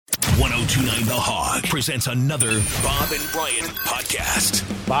1029 The Hog presents another Bob and Brian podcast.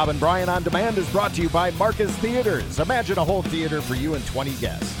 Bob and Brian On Demand is brought to you by Marcus Theaters. Imagine a whole theater for you and 20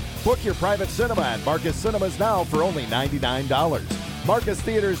 guests. Book your private cinema at Marcus Cinemas now for only $99.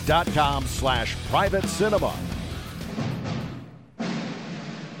 MarcusTheaters.com/private cinema.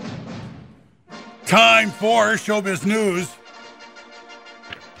 Time for Showbiz News.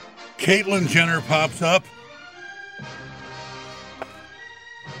 Caitlyn Jenner pops up.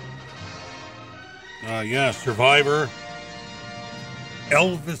 Survivor.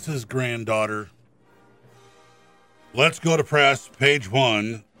 Elvis's granddaughter. Let's go to press, page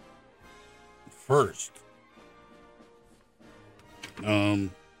 1. First.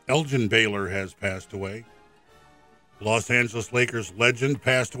 Elgin Baylor has passed away. Los Angeles Lakers legend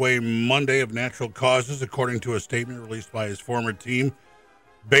passed away Monday of natural causes, according to a statement released by his former team.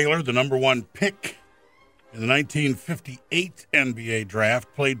 Baylor, the number one pick in the 1958 NBA draft,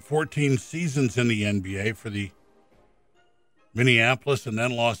 played 14 seasons in the NBA for the Minneapolis and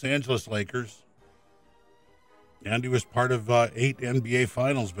then Los Angeles Lakers. And he was part of 8 NBA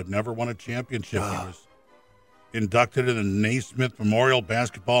finals, but never won a championship. He was inducted in the Naismith Memorial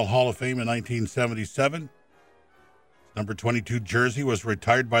Basketball Hall of Fame in 1977. Number 22 jersey was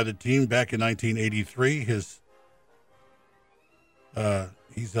retired by the team back in 1983.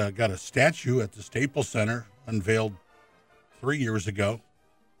 He's got a statue at the Staples Center, unveiled 3 years ago.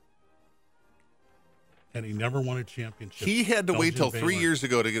 And he never won a championship. He had to wait till Baylor. 3 years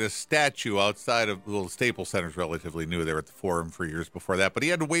ago to get a statue outside of, well, Staples Center's relatively new. They were at the Forum for years before that. But he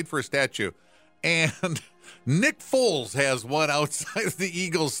had to wait for a statue. And Nick Foles has one outside of the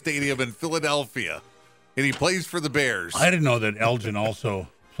Eagles Stadium in Philadelphia. And he plays for the Bears. I didn't know that Elgin also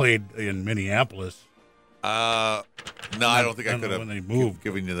played in Minneapolis. No, I don't think I could have when they moved.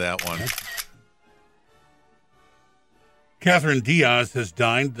 given you that one. Catherine Diaz has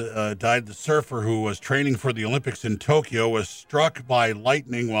died. The surfer who was training for the Olympics in Tokyo was struck by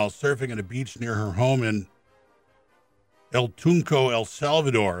lightning while surfing at a beach near her home in El Tunco, El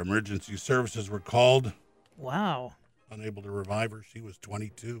Salvador. Emergency services were called. Wow. Unable to revive her. She was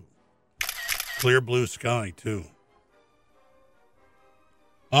 22. Clear blue sky, too.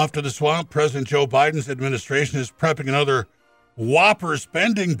 Off to the swamp, President Joe Biden's administration is prepping another whopper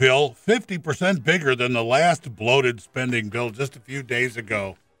spending bill, 50% bigger than the last bloated spending bill just a few days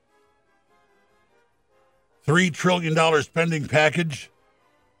ago. $3 trillion spending package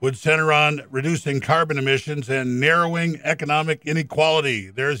would center on reducing carbon emissions and narrowing economic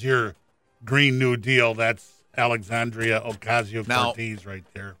inequality. There's your Green New Deal. That's Alexandria Ocasio-Cortez right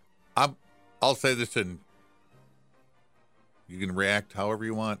there. I'll say this, and you can react however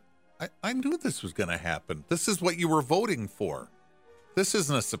you want. I knew this was going to happen. This is what you were voting for. This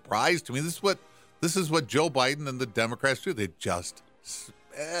isn't a surprise to me. This is what Joe Biden and the Democrats do. They just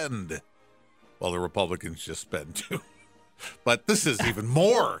spend. Well, the Republicans just spend too. But this is even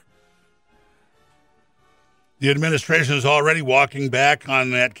more. The administration is already walking back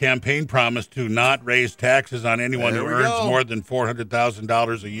on that campaign promise to not raise taxes on anyone who earns more than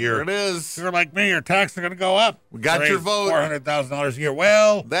 $400,000 a year. There it is. You're like me, your taxes are going to go up. We got your vote. $400,000 a year.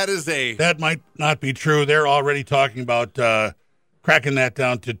 Well, that might not be true. They're already talking about cracking that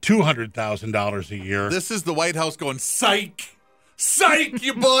down to $200,000 a year. This is the White House going, psych! Psych!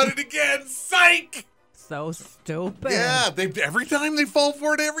 You bought it again! Psych! So stupid. Yeah, every time they fall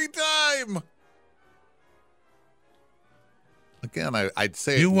for it, every time. Again, I'd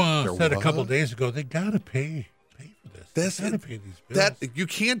say you said a couple days ago they got to pay for this. They got to pay these bills. You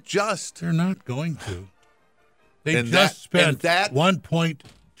can't just. They're not going to. They just spent $1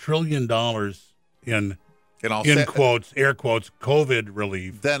 trillion in quotes, air quotes, COVID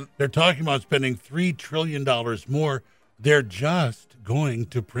relief. Then they're talking about spending $3 trillion more. They're just going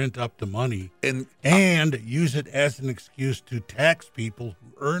to print up the money and use it as an excuse to tax people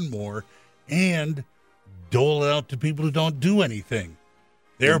who earn more and dole it out to people who don't do anything,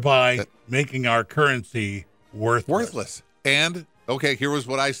 thereby making our currency worthless. And, okay, here was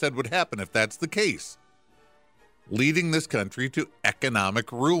what I said would happen if that's the case. Leading this country to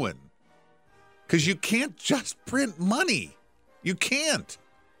economic ruin. Because you can't just print money. You can't.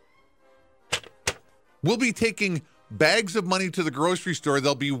 We'll be taking bags of money to the grocery store.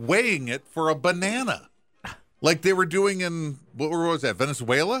 They'll be weighing it for a banana. Like they were doing in, what was that,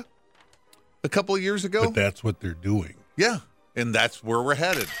 Venezuela? A couple of years ago? But that's what they're doing. Yeah, and that's where we're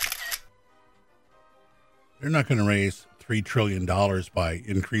headed. They're not going to raise $3 trillion by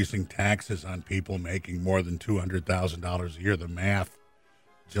increasing taxes on people making more than $200,000 a year. The math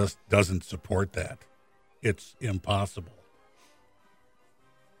just doesn't support that. It's impossible.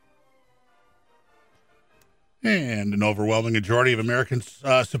 And an overwhelming majority of Americans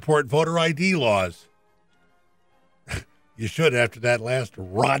support voter ID laws. You should after that last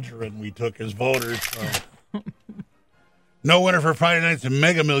Rogerin we took as voters. So. No winner for Friday night's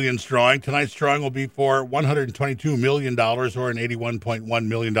Mega Millions drawing. Tonight's drawing will be for $122 million or an $81.1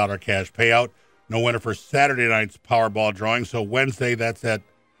 million cash payout. No winner for Saturday night's Powerball drawing. So Wednesday, that's at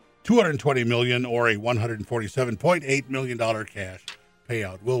 $220 million or a $147.8 million cash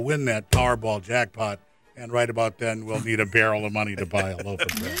payout. We'll win that Powerball jackpot, and right about then, we'll need a barrel of money to buy a loaf of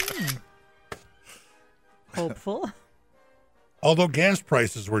bread. Hopeful. Although gas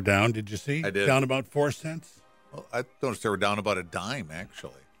prices were down, did you see? I did. Down about 4 cents. Well, I noticed they were down about a dime,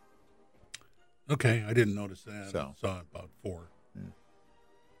 actually. Okay, I didn't notice that. So. I saw about 4. Yeah.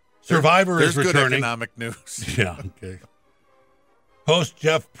 Survivor There's is returning. good economic news. Yeah, okay. Host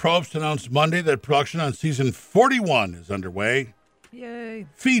Jeff Probst announced Monday that production on season 41 is underway. Yay.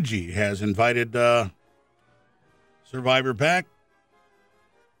 Fiji has invited Survivor back.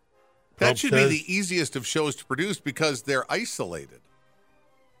 That Probst should be the easiest of shows to produce because they're isolated.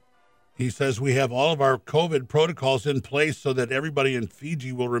 He says we have all of our COVID protocols in place so that everybody in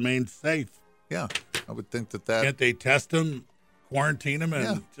Fiji will remain safe. Yeah, I would think that. Can't they test them, quarantine them,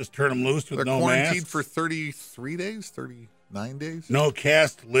 and just turn them loose with They're no quarantined masks? for 33 days, 39 days? No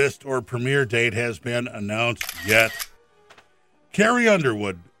cast list or premiere date has been announced yet. Carrie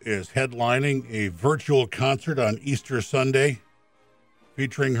Underwood is headlining a virtual concert on Easter Sunday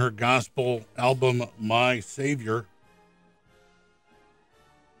featuring her gospel album, My Savior.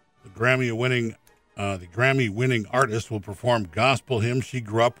 The Grammy-winning artist will perform gospel hymns she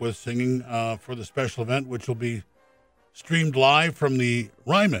grew up with singing for the special event, which will be streamed live from the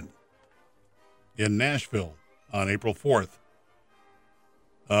Ryman in Nashville on April 4th.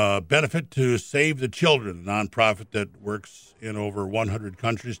 Benefit to Save the Children, a nonprofit that works in over 100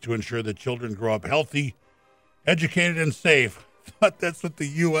 countries to ensure that children grow up healthy, educated, and safe. I thought that's what the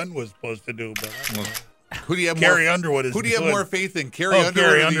UN was supposed to do, but I don't know. Who do you have Carrie more, Underwood is Who do you have good. more faith in, Carrie Underwood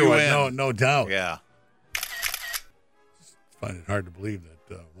Carrie or the Underwood, UN? no doubt. Yeah. I find it hard to believe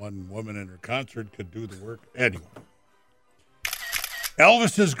that one woman in her concert could do the work. Anyway.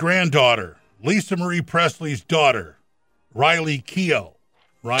 Elvis's granddaughter, Lisa Marie Presley's daughter, Riley Keough.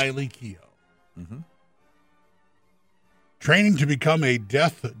 Mm-hmm. Training to become a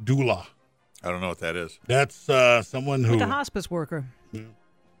death doula. I don't know what that is. That's someone who... Like a hospice worker. Yeah.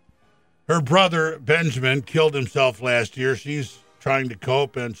 Her brother, Benjamin, killed himself last year. She's trying to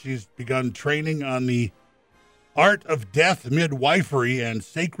cope, and she's begun training on the art of death midwifery and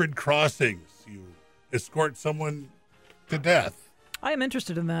sacred crossings. You escort someone to death. I am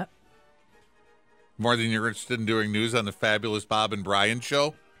interested in that. More than you're interested in doing news on the Fabulous Bob and Brian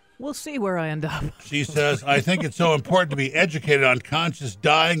show? We'll see where I end up. She says, I think it's so important to be educated on conscious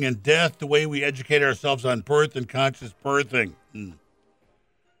dying and death the way we educate ourselves on birth and conscious birthing.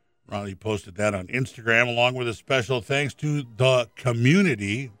 Riley posted that on Instagram along with a special thanks to the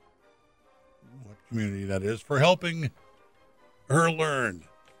community, what community that is, for helping her learn.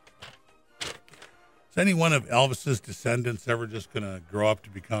 Is any one of Elvis's descendants ever just going to grow up to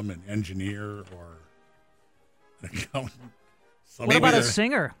become an engineer or an accountant? What about a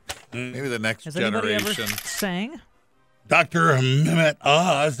singer? Maybe the next Has anybody generation. ever sang? Dr. Mehmet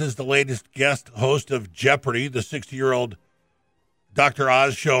Oz is the latest guest host of Jeopardy! The 60-year-old Dr.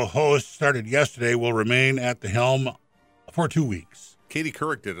 Oz show host started yesterday will remain at the helm for 2 weeks. Katie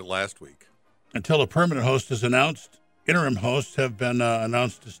Couric did it last week. Until a permanent host is announced, interim hosts have been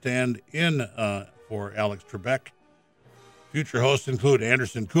announced to stand in for Alex Trebek. Future hosts include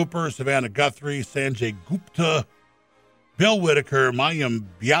Anderson Cooper, Savannah Guthrie, Sanjay Gupta, Bill Whitaker, Mayim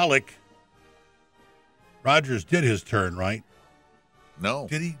Bialik. Rogers did his turn, right? No.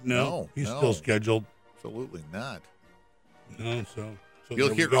 Did he? No. He's still scheduled. Absolutely not. No, so You'll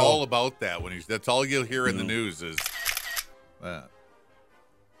there we hear go. all about that when that's all you'll hear in the news is that.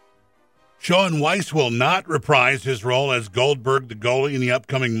 Sean Weiss will not reprise his role as Goldberg the goalie in the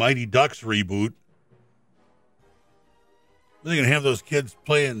upcoming Mighty Ducks reboot. Are they going to have those kids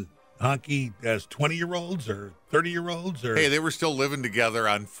playing hockey as 20-year-olds or 30-year-olds? Or Hey, they were still living together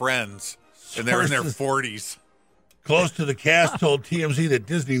on Friends, and they're in their Sources 40s. Close to the cast told TMZ that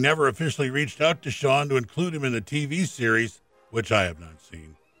Disney never officially reached out to Sean to include him in the TV series, which I have not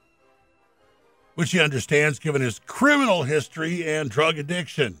seen, which he understands given his criminal history and drug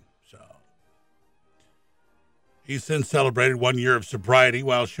addiction. So he's since celebrated 1 year of sobriety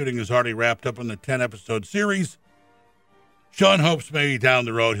while shooting is already wrapped up on the 10-episode series. Sean hopes maybe down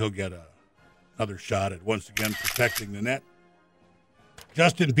the road he'll get another shot at once again protecting the net.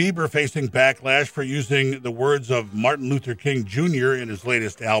 Justin Bieber facing backlash for using the words of Martin Luther King Jr. in his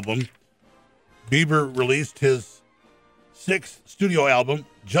latest album. Bieber released his 6th studio album,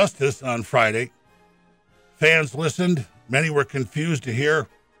 Justice, on Friday. Fans listened. Many were confused to hear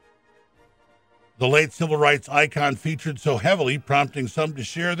the late civil rights icon featured so heavily, prompting some to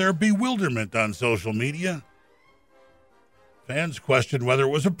share their bewilderment on social media. Fans questioned whether it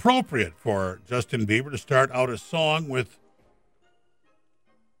was appropriate for Justin Bieber to start out a song with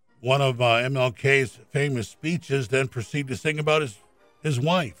one of MLK's famous speeches, then proceed to sing about his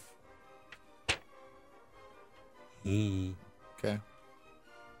wife. Okay.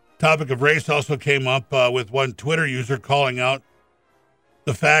 Topic of race also came up with one Twitter user calling out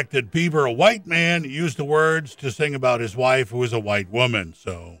the fact that Bieber, a white man, used the words to sing about his wife, who is a white woman.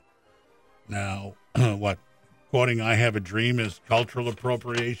 So now, what, quoting "I Have a Dream" is cultural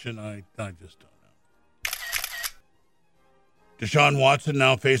appropriation? I just don't know. Deshaun Watson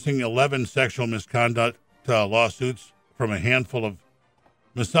now facing 11 sexual misconduct lawsuits from a handful of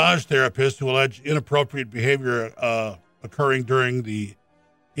massage therapists who allege inappropriate behavior occurring during the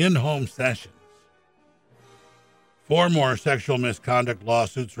in-home sessions. 4 more sexual misconduct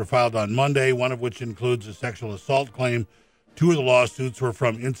lawsuits were filed on Monday, one of which includes a sexual assault claim. 2 of the lawsuits were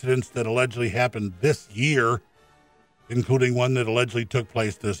from incidents that allegedly happened this year, including one that allegedly took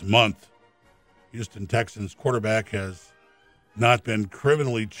place this month. Houston Texans quarterback has not been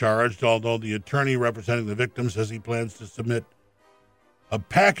criminally charged, although the attorney representing the victim says he plans to submit a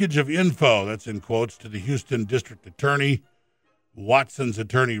package of info, that's in quotes, to the Houston District Attorney. Watson's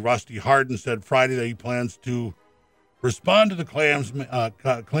attorney, Rusty Hardin, said Friday that he plans to respond to the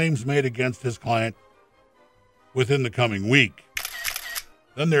claims made against his client within the coming week.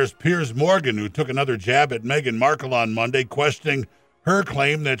 Then there's Piers Morgan, who took another jab at Meghan Markle on Monday, questioning her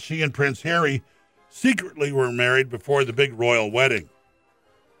claim that she and Prince Harry secretly were married before the big royal wedding.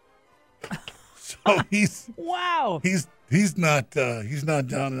 So he's not down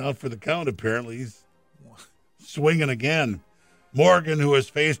and out for the count. Apparently, he's swinging again. Morgan, who has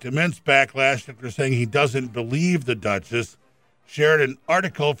faced immense backlash after saying he doesn't believe the Duchess, shared an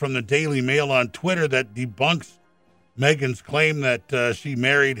article from the Daily Mail on Twitter that debunks Meghan's claim that she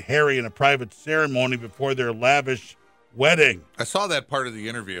married Harry in a private ceremony before their lavish wedding. I saw that part of the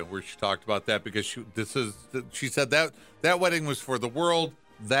interview where she talked about that because she said that wedding was for the world,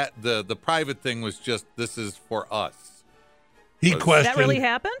 that the private thing was just, this is for us. He questioned. That really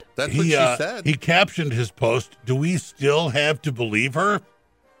happened? That's what she said. He captioned his post, "Do we still have to believe her?"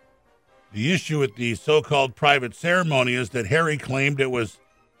 The issue with the so-called private ceremony is that Harry claimed it was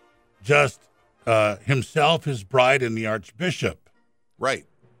just himself, his bride, and the Archbishop. Right.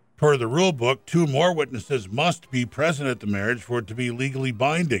 Per the rule book, 2 more witnesses must be present at the marriage for it to be legally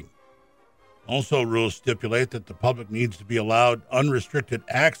binding. Also, rules stipulate that the public needs to be allowed unrestricted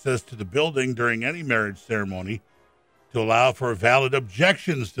access to the building during any marriage ceremony to allow for valid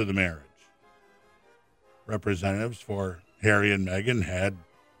objections to the marriage. Representatives for Harry and Meghan had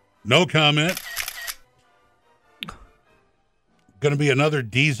no comment. Going to be another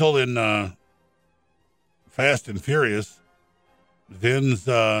Diesel in Fast and Furious. Vin's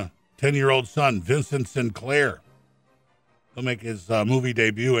 10-year-old son, Vincent Sinclair. He'll make his movie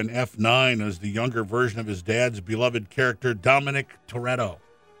debut in F9 as the younger version of his dad's beloved character, Dominic Toretto.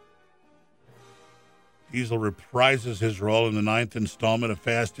 Diesel reprises his role in the 9th installment of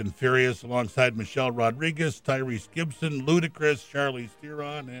Fast and Furious alongside Michelle Rodriguez, Tyrese Gibson, Ludacris, Charlize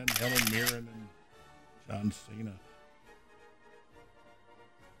Theron, and Helen Mirren and John Cena.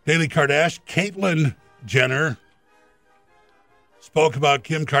 Daily Kardashian, Caitlyn Jenner spoke about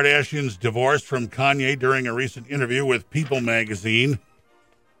Kim Kardashian's divorce from Kanye during a recent interview with People magazine.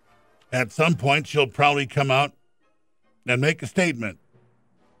 At some point, she'll probably come out and make a statement,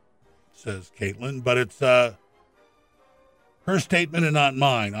 says Caitlyn, but it's her statement and not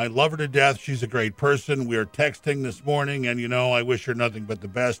mine. I love her to death. She's a great person. We are texting this morning, and I wish her nothing but the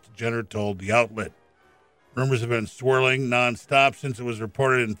best, Jenner told the outlet. Rumors have been swirling nonstop since it was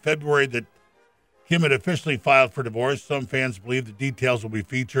reported in February that Kim had officially filed for divorce. Some fans believe the details will be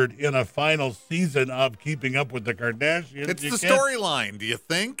featured in a final season of Keeping Up with the Kardashians. It's the storyline, do you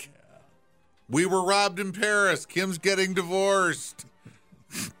think? Yeah. We were robbed in Paris. Kim's getting divorced.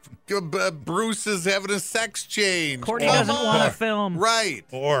 Bruce is having a sex change. Courtney doesn't want to film. Right.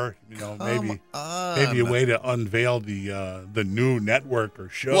 Or, maybe a way to unveil the new network or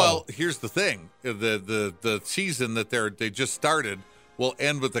show. Well, here's the thing. The season that they just started will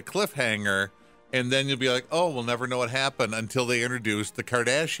end with a cliffhanger, and then you'll be like, oh, we'll never know what happened until they introduce the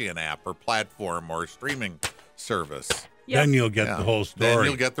Kardashian app or platform or streaming service. Yep. Then you'll get the whole story. Then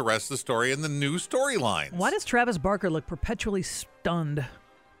you'll get the rest of the story and the new storylines. Why does Travis Barker look perpetually stunned?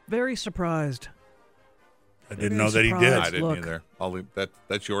 Very surprised. I didn't know that he did. I didn't either.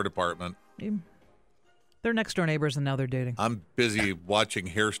 That's your department. They're next door neighbors, and now they're dating. I'm busy watching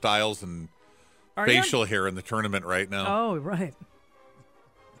hairstyles and Are you? facial hair in the tournament right now. Oh, right.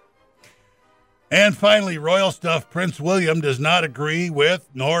 And finally, royal stuff. Prince William does not agree with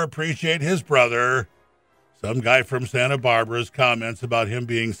nor appreciate his brother, some guy from Santa Barbara's comments about him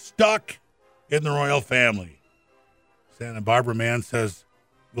being stuck in the royal family. Santa Barbara man says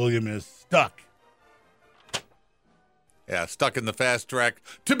William is stuck. Yeah, stuck in the fast track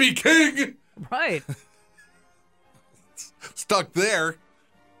to be king. Right. Stuck there.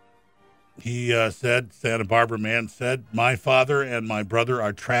 He said, Santa Barbara man said, my father and my brother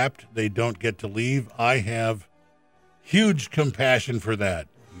are trapped. They don't get to leave. I have huge compassion for that.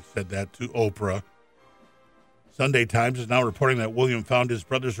 He said that to Oprah. Sunday Times is now reporting that William found his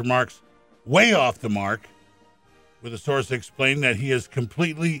brother's remarks way off the mark, with a source explaining that he is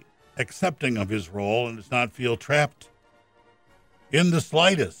completely accepting of his role and does not feel trapped in the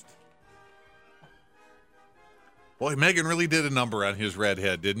slightest. Boy, Meghan really did a number on his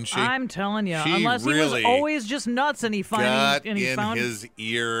redhead, didn't she? I'm telling you. She Unless he really was always just nuts and he got found in his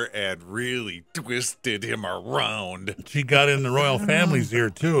ear and really twisted him around. She got in the royal family's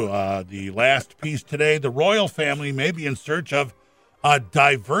ear, too. The last piece today, the royal family may be in search of a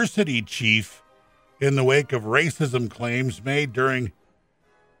diversity chief in the wake of racism claims made during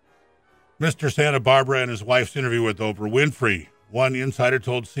Mr. Santa Barbara and his wife's interview with Oprah Winfrey. One insider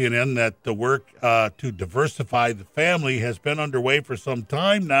told CNN that the work to diversify the family has been underway for some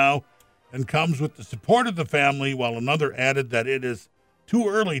time now and comes with the support of the family, while another added that it is too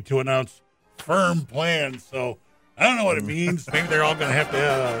early to announce firm plans. So I don't know what it means. Maybe they're all going to have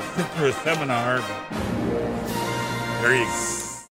to sit through a seminar. But there you go.